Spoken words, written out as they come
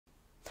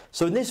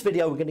So in this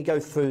video, we're going to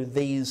go through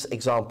these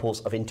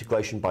examples of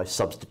integration by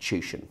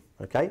substitution.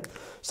 Okay?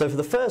 So for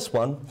the first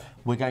one,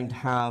 we're going to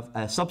have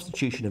a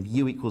substitution of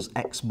u equals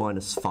x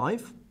minus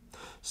 5.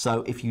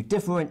 So if you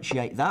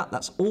differentiate that,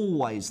 that's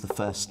always the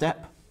first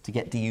step to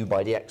get du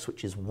by dx,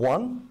 which is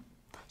 1.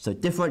 So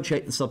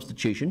differentiate the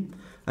substitution,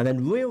 and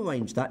then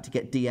rearrange that to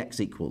get dx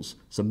equals.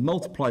 So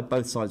multiply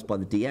both sides by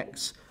the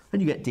dx,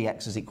 and you get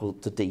dx is equal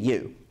to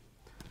du.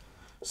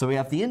 So we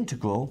have the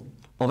integral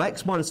of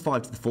x minus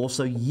 5 to the 4,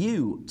 so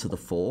u to the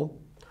 4,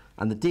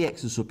 and the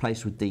dx is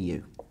replaced with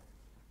du.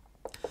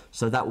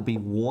 So that will be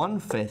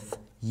 1/5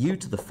 u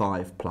to the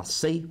 5 plus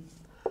c.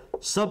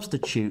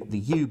 Substitute the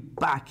u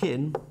back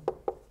in,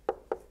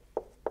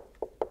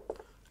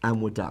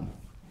 and we're done.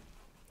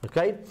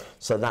 Okay,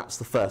 so that's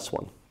the first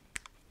one.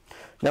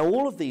 Now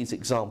all of these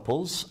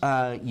examples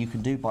you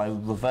can do by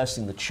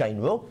reversing the chain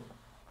rule.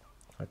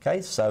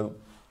 Okay, so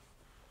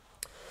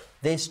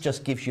this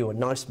just gives you a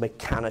nice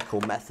mechanical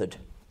method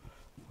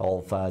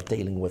of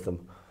dealing with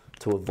them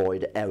to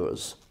avoid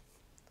errors.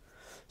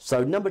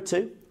 So number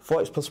 2,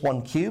 4x plus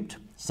 1 cubed.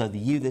 So the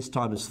u this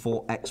time is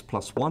 4x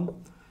plus 1.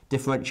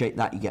 Differentiate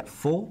that, you get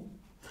 4.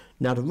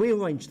 Now to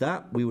rearrange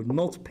that, we would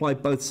multiply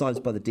both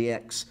sides by the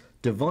dx,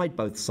 divide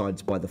both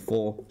sides by the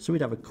 4, so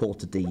we'd have a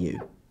quarter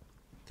du.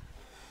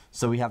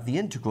 So we have the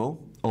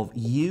integral of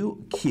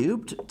u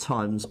cubed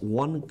times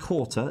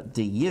 1/4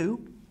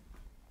 du.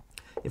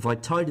 If I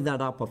tidy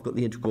that up, I've got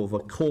the integral of a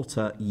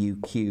quarter u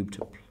cubed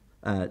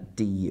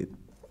du.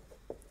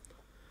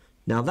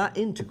 Now that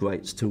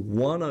integrates to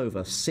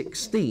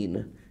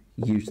 1/16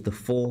 u to the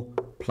 4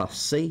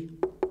 plus c.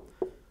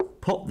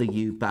 Pop the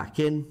u back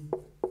in,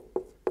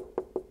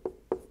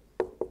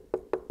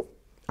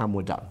 and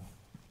we're done.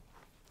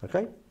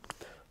 Okay,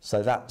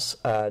 so that's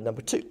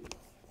number 2.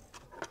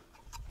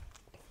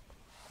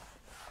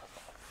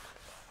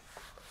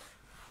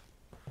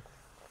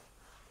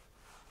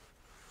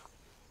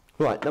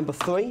 Right, number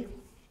 3,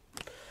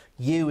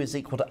 u is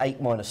equal to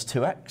 8 minus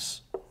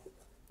 2x.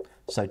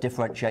 So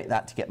differentiate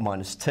that to get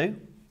minus 2.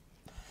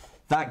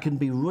 That can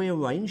be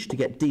rearranged to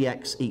get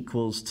dx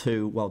equals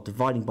to, well,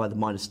 dividing by the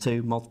minus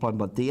 2, multiplying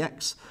by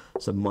dx,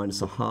 so minus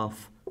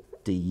 1/2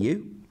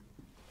 du.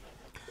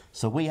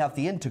 So we have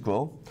the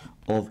integral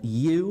of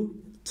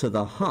u to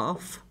the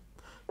 1/2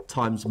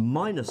 times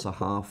minus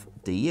 1/2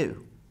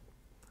 du.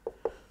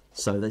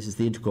 So this is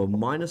the integral of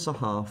minus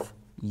 1/2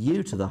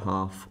 u to the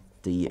 1/2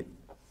 du.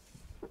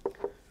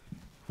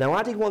 Now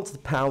adding 1 to the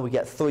power, we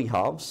get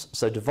 3/2.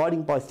 So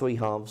dividing by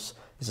 3/2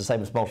 is the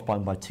same as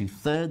multiplying by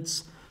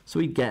 2/3. So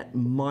we get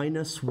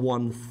minus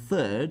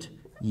 1/3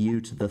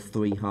 u to the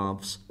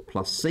 3/2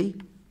 plus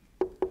c.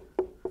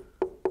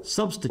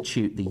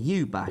 Substitute the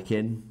u back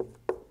in,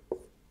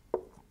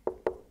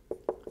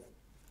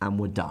 and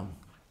we're done.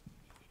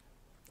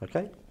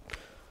 Okay?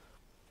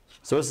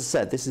 So as I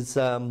said, this is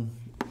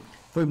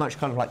very much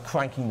kind of like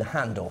cranking the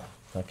handle.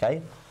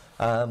 Okay?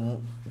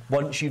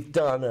 Once you've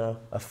done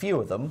a few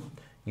of them,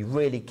 you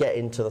really get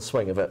into the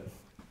swing of it.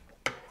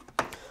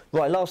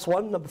 Right, last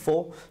one, number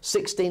 4.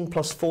 16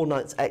 plus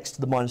 4/9 x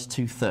to the minus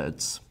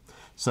 2/3.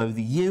 So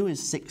the u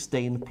is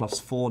 16 plus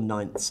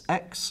 4/9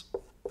 x.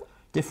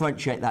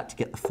 Differentiate that to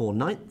get the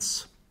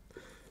 4/9.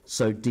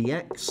 So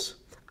dx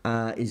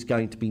is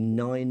going to be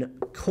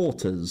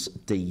 9/4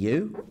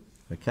 du,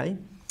 okay,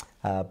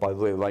 by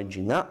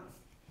rearranging that.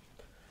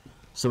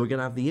 So we're going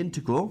to have the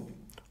integral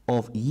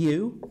of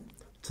u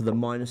to the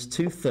minus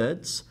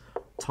 2/3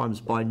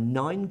 times by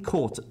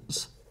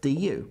 9/4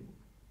 du.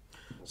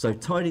 So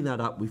tidying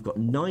that up, we've got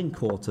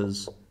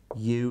 9/4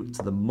 u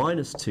to the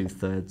minus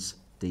 2/3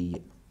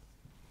 du.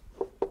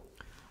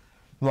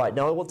 Right,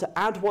 now I want to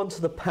add 1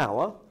 to the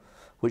power,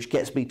 which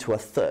gets me to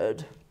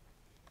 1/3.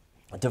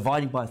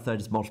 Dividing by 1/3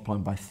 is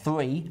multiplying by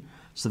 3,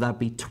 so that'd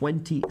be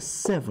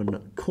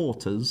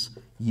 27/4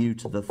 u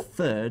to the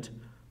 3rd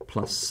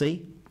plus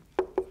c.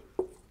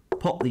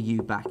 Pop the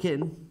u back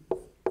in,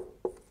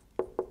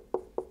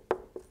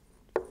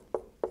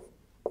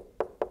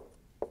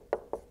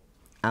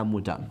 and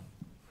we're done.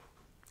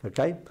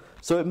 Okay,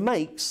 so it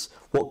makes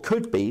what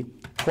could be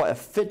quite a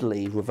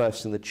fiddly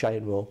reversing the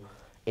chain rule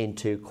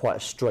into quite a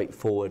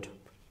straightforward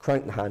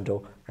crank the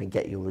handle and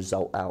get your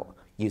result out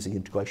using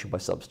integration by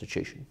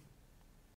substitution.